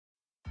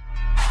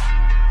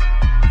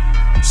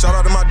Shout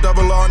out to my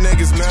double R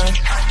niggas, man.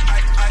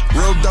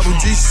 Real double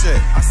G shit.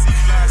 I see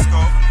you,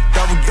 Lasko.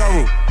 Double.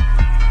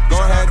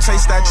 Go ahead,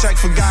 chase that check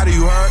for God,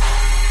 you heard?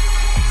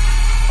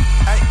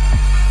 Hey,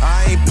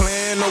 I ain't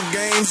playing no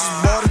games,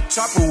 just bought a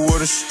chopper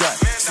with a strap.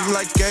 Seem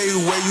like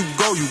everywhere you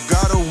go, you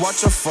gotta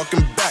watch your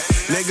fucking back.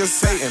 Niggas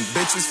hating,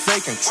 bitches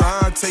faking,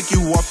 trying to take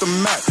you off the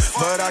map.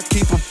 But I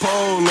keep a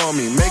pole on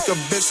me, make a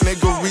bitch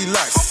nigga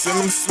relax. Send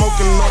them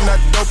smoking on that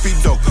dopey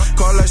dope,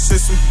 call that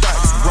shit some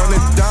facts. Run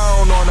it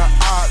down on a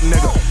odd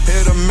nigga,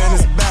 hit him in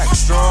his back.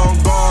 Strong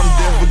arm,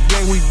 Denver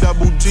gang, we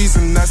double G's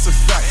and that's a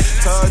fact.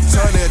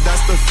 Turn it,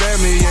 that's the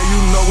family, and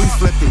you know we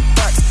flipping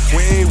facts.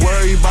 We ain't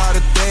worried about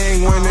a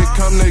thing when it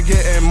come to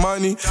getting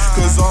money,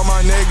 cause all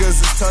my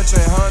niggas is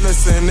touching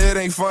hundreds and it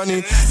ain't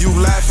funny. You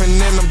laughing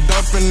and I'm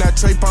dumping that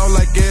tray pound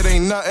like it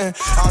ain't nothing.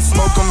 I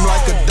smoke them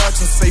like a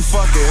Dutch and say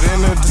fuck it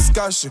in a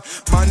discussion.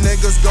 My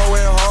niggas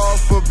going hard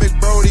for Big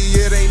Brody,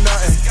 it ain't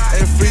nothing.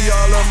 And free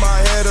all of my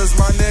haters,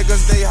 my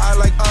niggas they high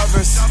like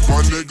ovens.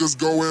 My niggas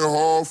going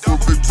hard for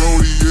Big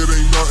Brody, it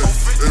ain't nothing.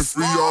 And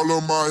free all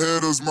of my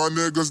haters, my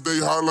niggas they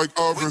high like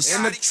ovens.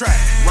 In the track,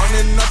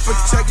 running up a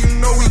check, you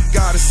know we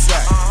got a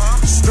sack.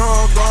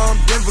 Strong arm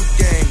Denver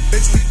gang,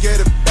 bitch we get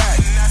it back.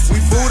 We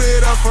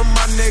booted up for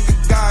my nigga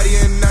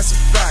Gotti and that's a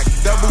fact.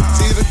 Double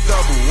G to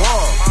double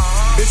R,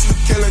 bitch we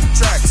killing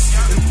tracks.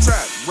 In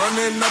trap,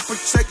 running up a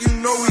check, you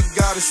know we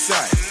got a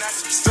sack.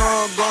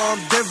 Strong arm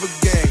Denver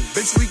gang,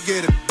 bitch we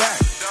get it back.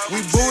 We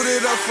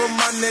booted up for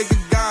my nigga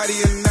Gotti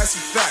and that's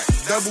a fact.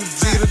 Double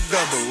G to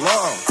double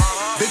R,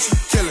 bitch we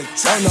killing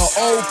tracks. On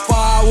the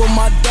 05 with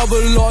my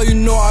double R, you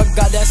know I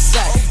got that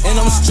sack. And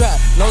I'm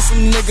strapped, know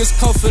some niggas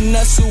come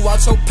finesse you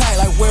out your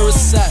pack like where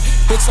it's at.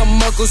 Bitch,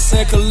 I'm Uncle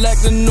Sam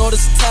collecting all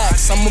this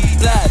tax. I'm a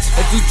blast,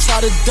 if you try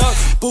to duck,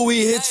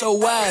 Bouie hit your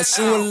ass.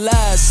 You in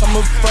last, I'm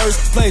in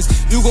first place.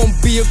 You gon'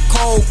 be a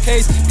cold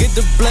case. Get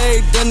the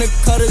blade, then to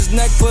cut his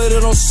neck, put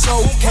it on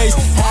showcase.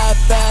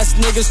 Half-ass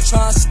niggas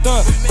tryna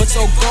stunt, but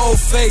your gold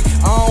fake.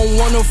 I don't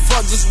wanna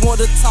fuck, just want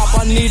the top,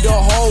 I need the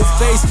whole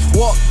face.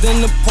 Walked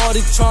in the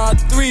party trying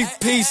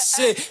 3-piece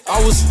shit.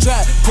 I was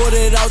strapped, put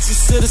it out, you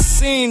should've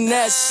seen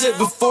that shit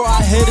before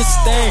I hit a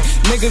stain.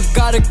 Nigga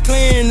gotta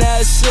clean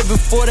that shit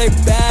before they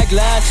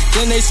backlash.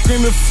 Then they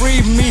screaming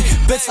free me,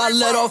 bitch I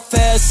let off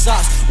fast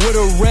shots with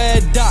a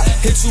red dot,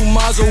 hit you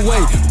miles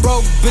away.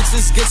 Broke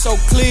bitches get so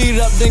cleaned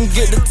up, then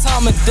get the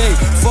time of day.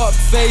 Fuck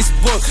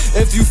Facebook,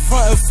 if you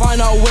front and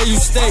find out where you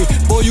stay.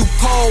 Boy you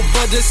cold,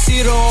 but this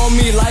heater on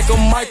me like a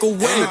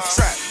microwave. In the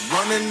trap,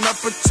 running up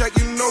a check,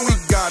 you know we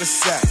got a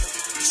sack.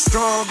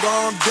 Strong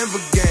arm Denver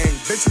gang,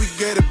 bitch we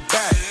get it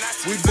back.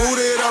 We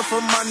booted up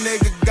for my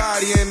nigga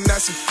Gotti and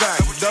that's a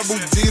fact.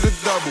 Double G to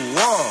double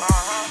R,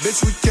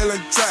 bitch we killing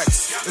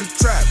tracks. In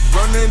trap,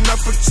 running up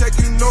a check,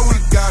 you know we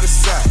got a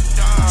sack.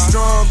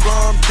 Strong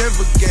arm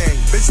Denver gang,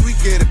 bitch we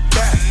get it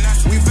back.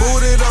 We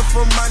booted up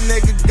for my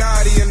nigga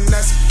Gotti and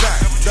that's a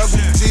fact.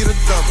 Double G to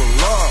double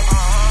R,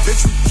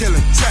 bitch we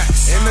killing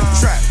tracks. In the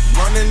trap,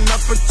 running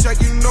up a check,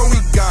 you know we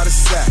got a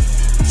sack.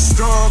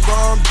 Strong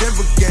arm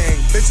Denver gang,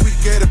 bitch we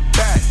get it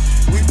back.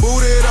 We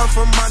booted up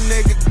for my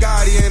nigga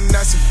Gotti and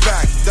that's a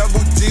fact.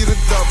 Double G to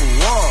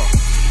double R,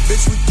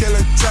 bitch we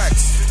killing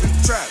tracks. In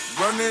trap,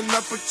 running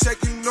up a check,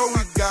 you know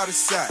we got a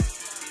sack.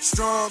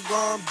 Strong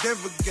arm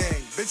Denver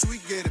gang, bitch we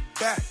get it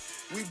back.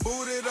 We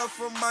booted up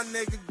for my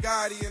nigga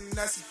Gotti and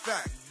that's a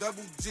fact.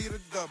 Double G to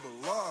double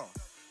R,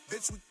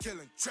 bitch we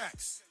killing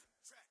tracks.